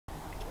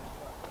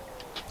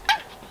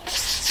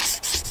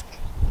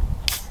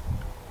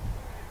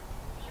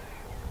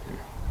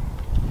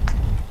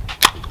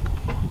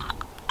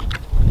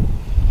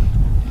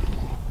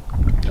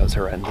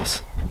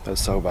horrendous. That was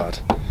so bad.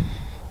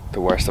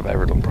 The worst I've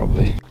ever done,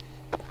 probably.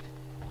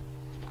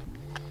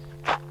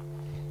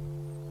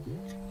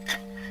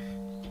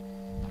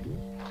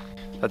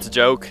 That's a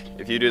joke.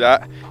 If you do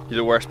that, you're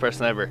the worst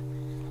person ever.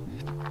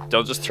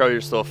 Don't just throw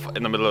your stuff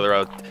in the middle of the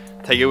road.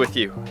 Take it with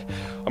you.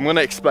 I'm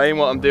gonna explain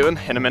what I'm doing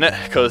in a minute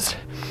because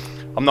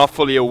I'm not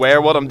fully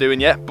aware what I'm doing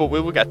yet, but we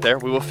will get there.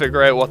 We will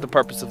figure out what the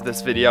purpose of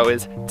this video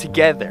is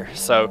together.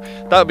 So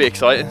that'll be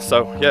exciting.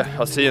 So yeah,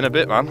 I'll see you in a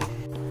bit, man.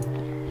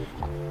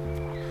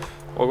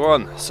 Well, go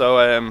on.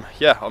 So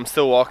yeah, I'm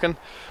still walking.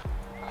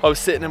 I was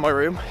sitting in my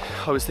room.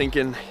 I was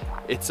thinking,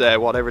 it's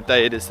whatever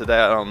day it is today,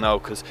 I don't know,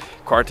 because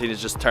quarantine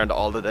has just turned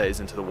all the days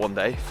into the one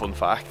day, fun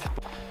fact.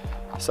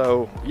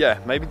 So yeah,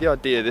 maybe the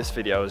idea of this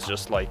video is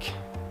just like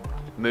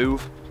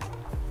move,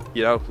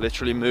 you know,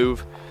 literally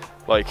move.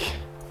 Like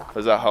I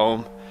was at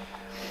home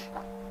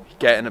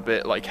getting a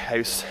bit like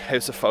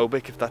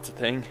houseophobic, if that's a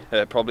thing.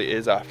 It probably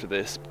is after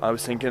this. I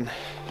was thinking,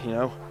 you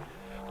know,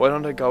 why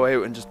don't I go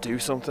out and just do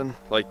something?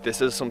 Like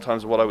this is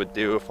sometimes what I would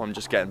do if I'm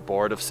just getting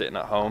bored of sitting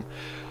at home.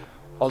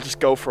 I'll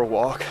just go for a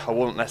walk. I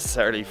won't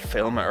necessarily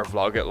film it or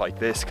vlog it like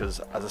this because,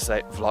 as I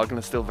say, vlogging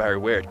is still very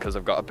weird because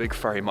I've got a big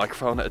furry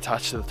microphone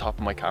attached to the top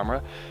of my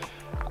camera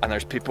and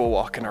there's people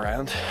walking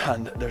around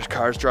and there's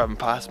cars driving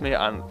past me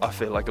and I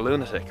feel like a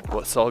lunatic,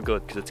 but it's all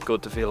good because it's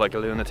good to feel like a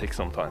lunatic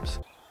sometimes.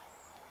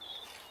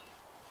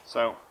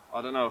 So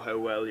I don't know how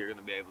well you're going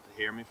to be able to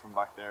hear me from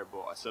back there,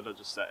 but I said I'd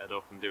just set it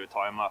up and do a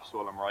time lapse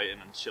while I'm writing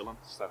and chilling.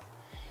 So,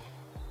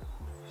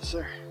 yes,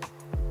 sir.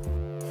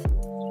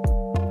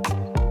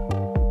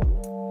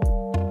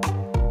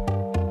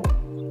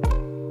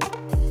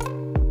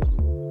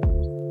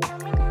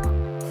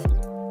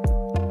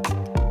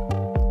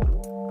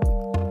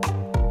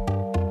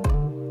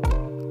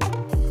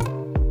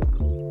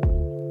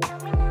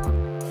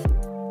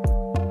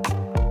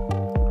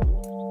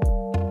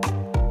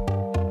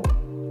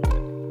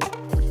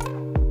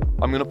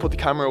 I'm gonna put the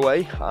camera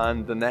away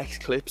and the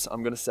next clips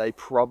I'm gonna say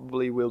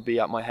probably will be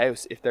at my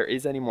house. If there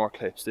is any more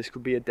clips, this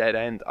could be a dead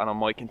end and I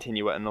might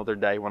continue it another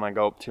day when I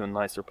go up to a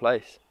nicer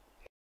place.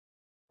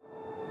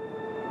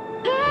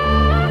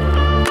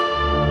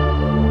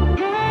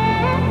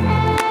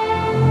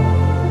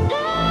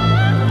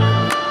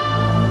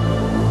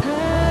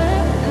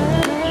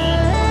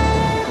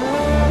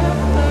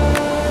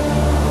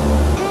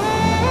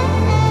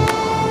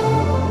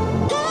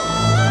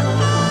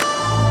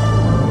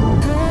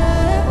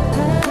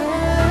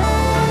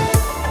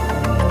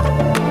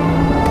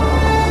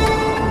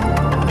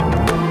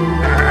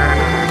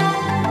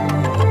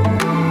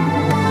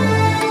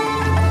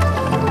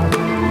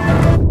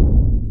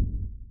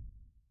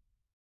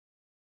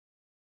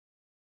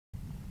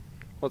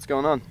 What's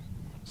going on?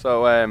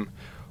 So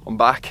I'm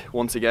back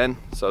once again.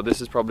 So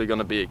this is probably going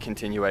to be a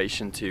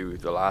continuation to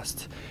the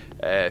last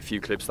few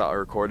clips that I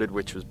recorded,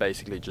 which was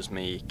basically just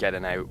me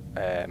getting out,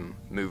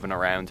 moving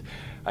around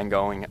and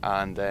going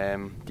and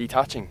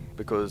detaching,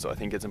 because I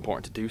think it's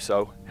important to do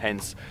so.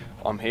 Hence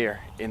I'm here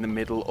in the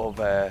middle of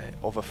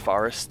a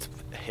forest,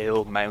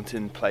 hill,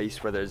 mountain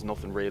place where there's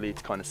nothing really.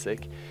 It's kind of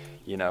sick,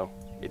 you know.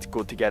 It's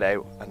good to get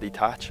out and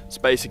detach. So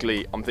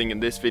basically I'm thinking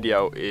this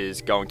video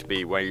is going to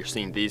be where you're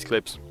seeing these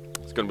clips.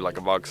 It's going to be like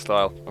a vlog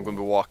style. I'm going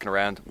to be walking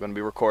around, I'm going to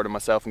be recording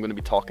myself, I'm going to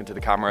be talking to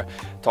the camera,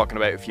 talking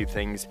about a few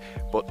things,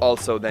 but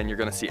also then you're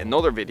going to see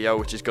another video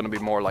which is going to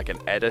be more like an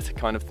edit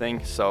kind of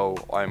thing. So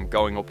I'm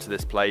going up to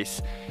this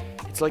place.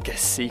 It's like a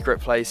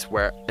secret place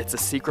where it's a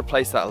secret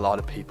place that a lot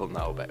of people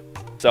know about.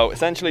 So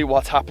essentially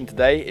what's happened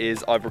today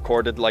is I've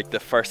recorded like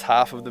the first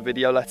half of the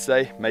video, let's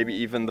say, maybe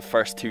even the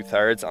first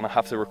 2/3, and I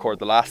have to record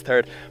the last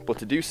third, but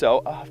to do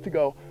so I have to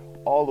go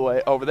all the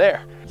way over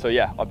there. So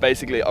yeah,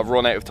 I've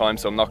run out of time,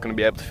 so I'm not going to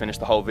be able to finish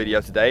the whole video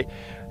today.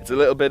 It's a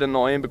little bit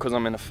annoying because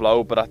I'm in a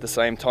flow, but at the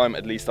same time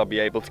at least I'll be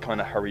able to kind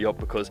of hurry up,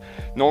 because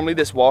normally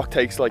this walk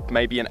takes like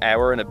maybe an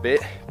hour and a bit,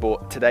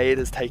 but today it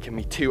has taken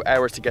me 2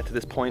 hours to get to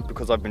this point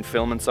because I've been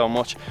filming so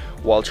much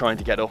while trying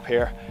to get up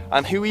here,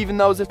 and who even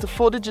knows if the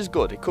footage is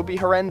good? It could be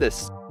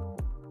horrendous.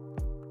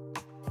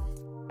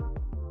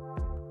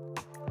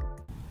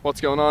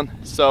 What's going on?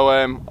 So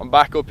I'm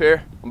back up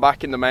here, I'm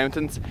back in the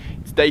mountains.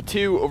 It's day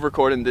 2 of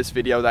recording this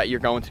video that you're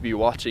going to be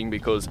watching,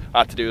 because I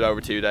had to do it over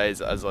 2 days,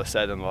 as I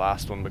said in the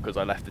last one, because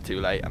I left it too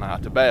late and I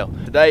had to bail.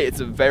 Today it's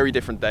a very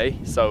different day,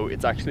 so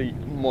it's actually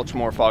much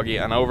more foggy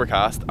and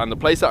overcast, and the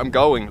place that I'm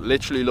going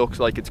literally looks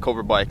like it's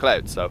covered by a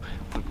cloud. So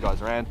flip you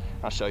guys around,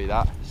 I'll show you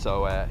that.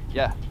 So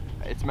yeah,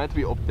 it's meant to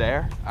be up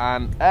there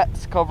and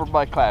it's covered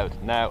by cloud.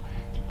 Now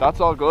that's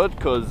all good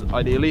because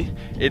ideally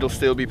it'll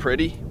still be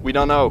pretty. We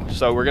don't know,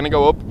 so we're gonna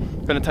go up,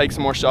 gonna take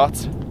some more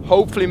shots,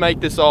 hopefully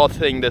make this all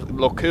thing that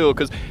look cool,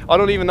 because I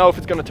don't even know if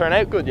it's gonna turn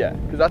out good yet,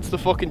 because that's the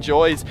fucking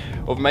joys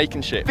of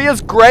making shit.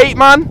 Feels great,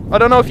 man. I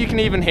don't know if you can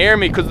even hear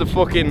me because the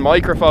fucking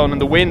microphone and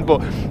the wind,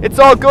 but it's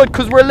all good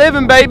because we're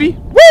living, baby.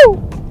 Woo!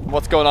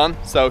 What's going on?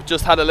 So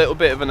just had a little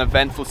bit of an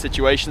eventful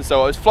situation.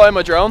 So I was flying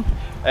my drone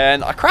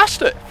and I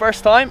crashed it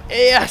first time.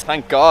 Yes,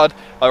 thank God.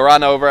 I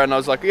ran over and I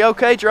was like, "Are you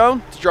okay,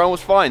 drone?" The drone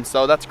was fine,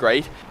 so that's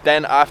great.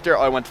 Then after,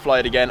 I went to fly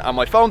it again and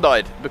my phone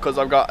died because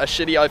I've got a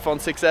shitty iPhone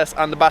 6s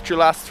and the battery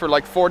lasts for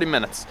like 40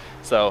 minutes.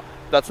 So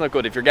that's not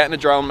good. If you're getting a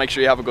drone, make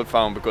sure you have a good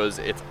phone, because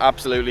it's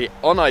absolutely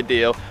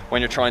unideal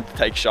when you're trying to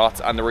take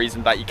shots, and the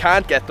reason that you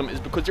can't get them is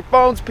because your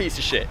phone's a piece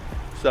of shit.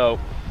 So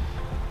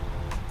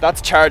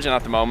that's charging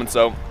at the moment,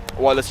 so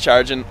while it's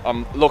charging,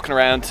 I'm looking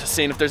around,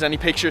 seeing if there's any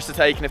pictures to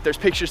take, and if there's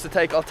pictures to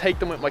take, I'll take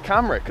them with my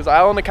camera, because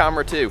I own a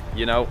camera too,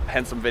 you know,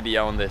 hence I'm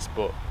videoing this.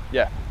 But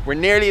yeah, we're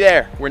nearly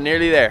there. We're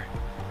nearly there.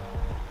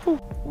 Whew.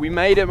 We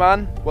made it,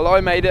 man. Well, I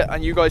made it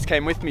and you guys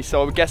came with me,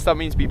 so I guess that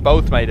means we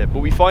both made it. But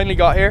we finally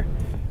got here.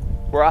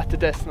 We're at the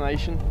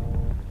destination.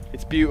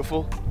 It's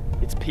beautiful,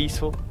 it's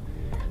peaceful.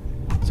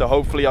 So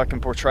hopefully I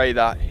can portray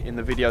that in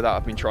the video that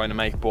I've been trying to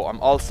make. But I'm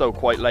also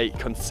quite late,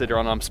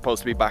 considering I'm supposed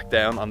to be back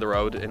down on the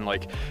road in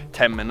like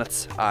 10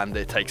 minutes and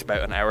it takes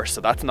about an hour, so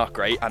that's not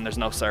great. And there's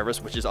no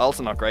service, which is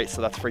also not great,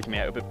 so that's freaking me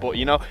out a bit. But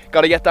you know,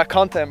 gotta get that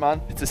content,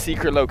 man. It's a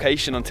secret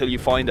location until you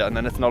find it, and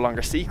then it's no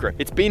longer secret.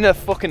 It's been a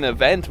fucking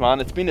event,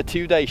 man. It's been a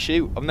 2-day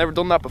shoot. I've never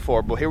done that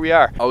before, but here we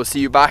are. I will see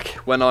you back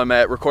when I'm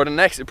recording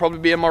next. It'll probably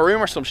be in my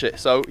room or some shit.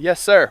 So yes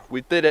sir,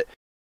 we did it.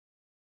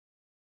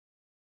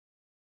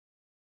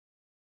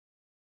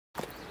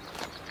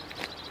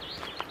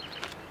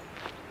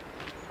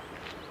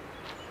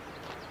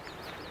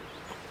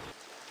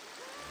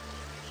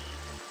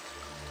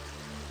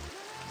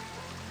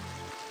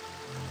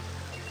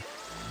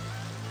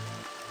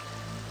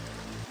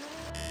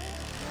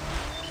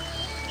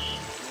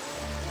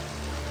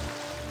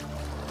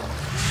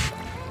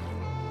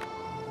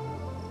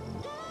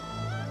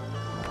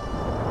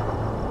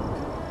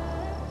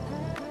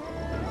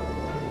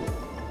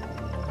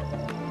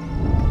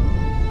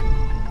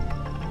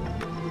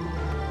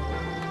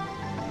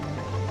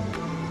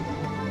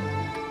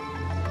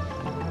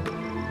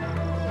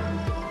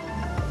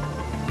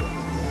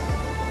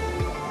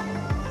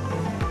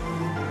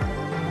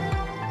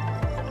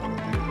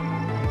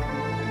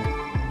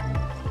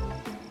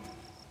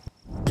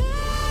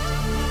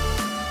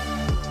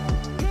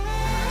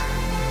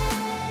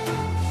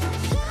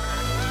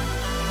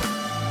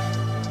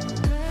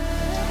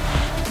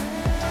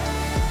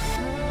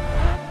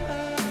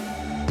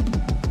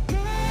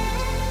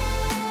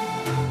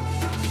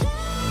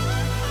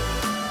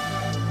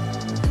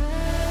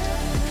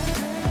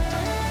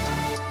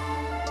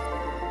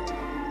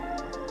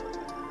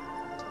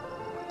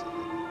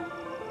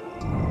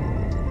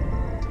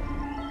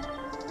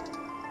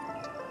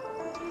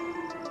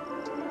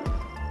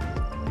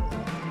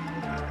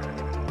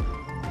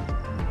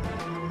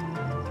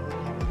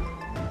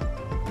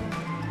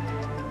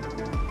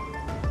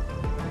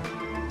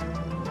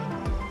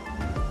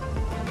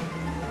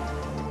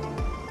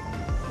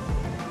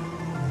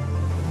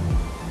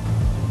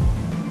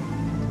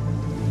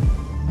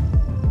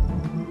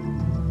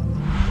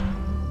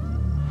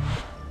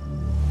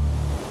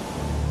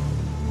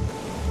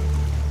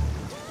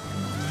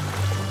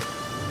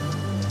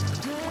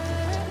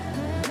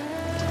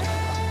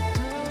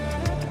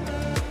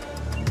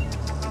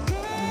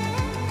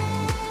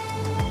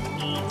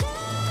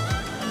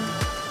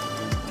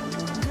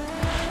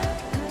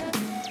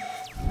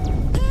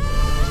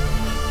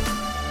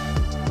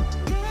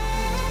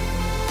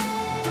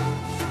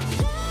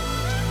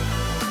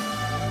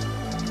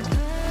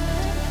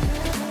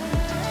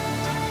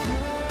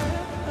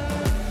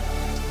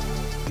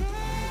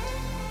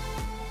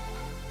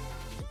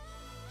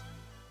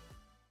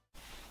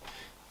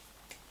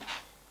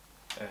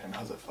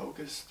 Has it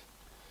focused?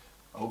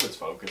 I hope it's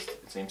focused.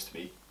 It seems to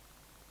be.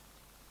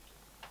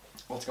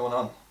 What's going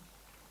on?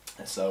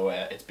 So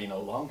it's been a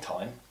long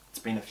time. It's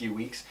been a few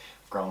weeks.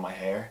 I've grown my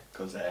hair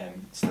because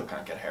still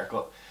can't get a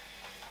haircut.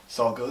 It's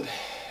all good.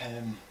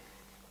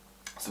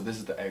 So this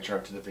is the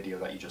outro to the video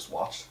that you just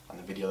watched, and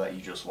the video that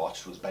you just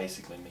watched was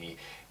basically me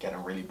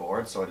getting really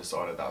bored, so I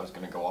decided that I was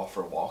going to go off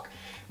for a walk,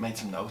 made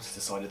some notes,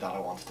 decided that I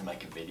wanted to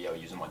make a video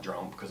using my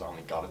drone because I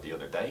only got it the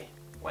other day,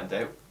 went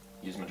out,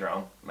 used my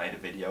drone, made a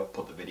video,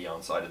 put the video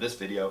inside of this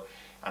video,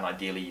 and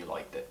ideally you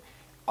liked it.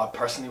 I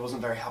personally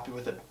wasn't very happy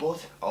with it,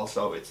 but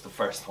also it's the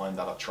first time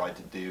that I've tried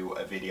to do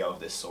a video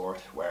of this sort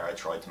where I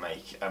tried to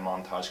make a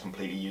montage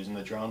completely using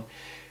the drone,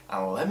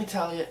 and let me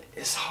tell you,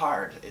 it's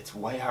hard. It's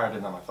way harder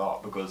than I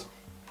thought, because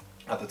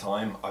at the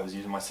time I was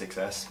using my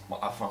 6S, my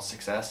iPhone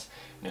 6S,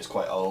 and it was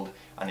quite old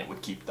and it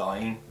would keep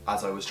dying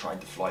as I was trying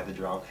to fly the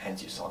drone,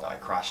 hence you saw that I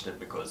crashed it,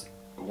 because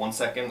 1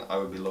 second I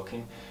would be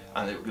looking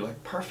and it would be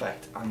like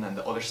perfect, and then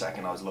the other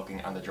second I was looking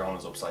and the drone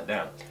was upside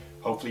down.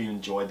 Hopefully you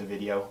enjoyed the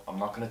video. I'm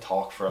not going to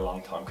talk for a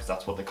long time because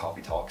that's what the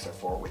coffee talks are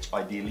for, which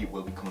ideally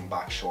will be coming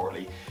back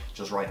shortly.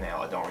 Just right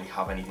now I don't really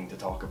have anything to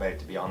talk about,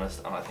 to be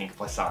honest, and I think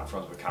if I sat in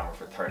front of a camera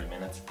for 30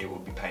 minutes it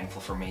would be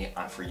painful for me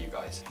and for you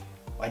guys.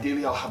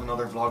 Ideally I'll have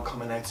another vlog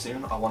coming out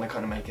soon. I want to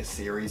kind of make a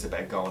series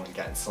about going and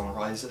getting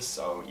sunrises,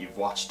 so you've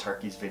watched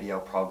Turkey's video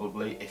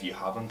probably. If you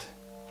haven't,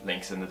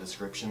 links in the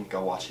description.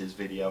 Go watch his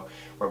video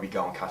where we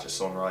go and catch a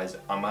sunrise.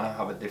 I'm gonna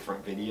have a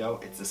different video.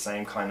 It's the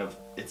same kind of,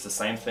 it's the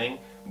same thing,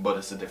 but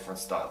it's a different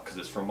style because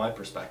it's from my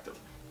perspective.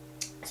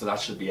 So that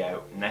should be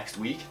out next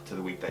week to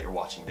the week that you're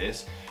watching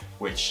this,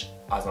 which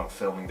as I'm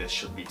filming this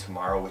should be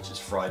tomorrow, which is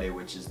Friday,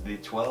 which is the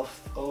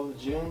 12th of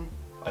June,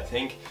 I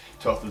think,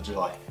 12th of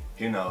July.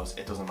 Who knows,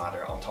 it doesn't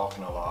matter, I'm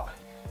talking a lot.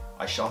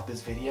 I shot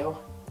this video,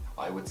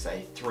 I would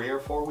say 3 or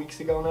 4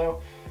 weeks ago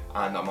now,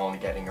 and I'm only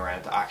getting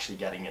around to actually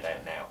getting it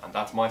out now, and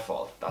that's my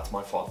fault. That's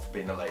my fault for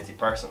being a lazy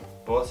person.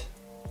 But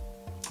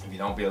if you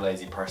don't be a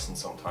lazy person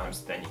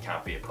sometimes, then you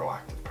can't be a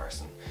proactive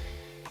person.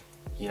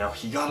 You know,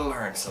 you gotta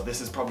learn. So this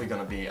is probably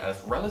gonna be a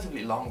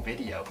relatively long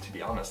video, to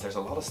be honest. There's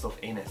a lot of stuff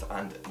in it,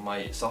 and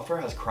my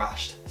software has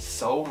crashed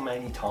so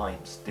many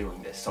times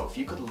doing this. So if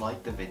you could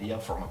like the video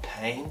from a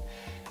pain,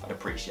 I'd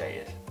appreciate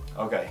it.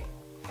 Okay,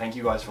 thank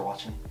you guys for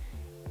watching.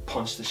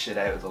 Punch the shit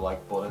out of the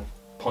like button,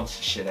 punch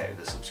the shit out of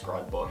the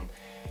subscribe button.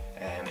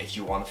 If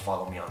you want to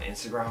follow me on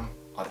Instagram,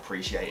 I'd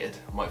appreciate it.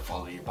 I might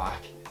follow you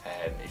back.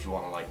 If you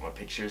want to like my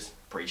pictures,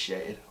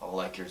 appreciate it. I'll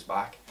like yours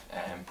back.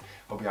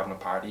 Hope you're having a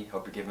party.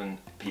 Hope you're giving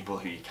people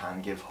who you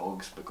can give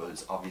hugs,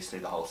 because obviously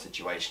the whole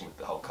situation with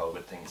the whole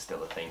COVID thing is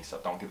still a thing, so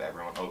don't give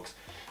everyone hugs.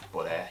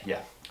 But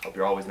yeah, hope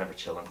you're always never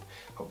chilling.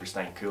 Hope you're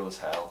staying cool as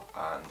hell,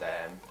 and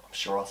I'm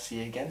sure I'll see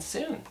you again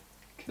soon.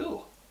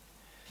 Cool.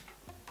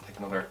 Take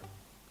another.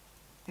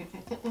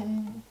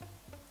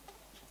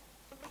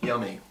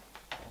 Yummy.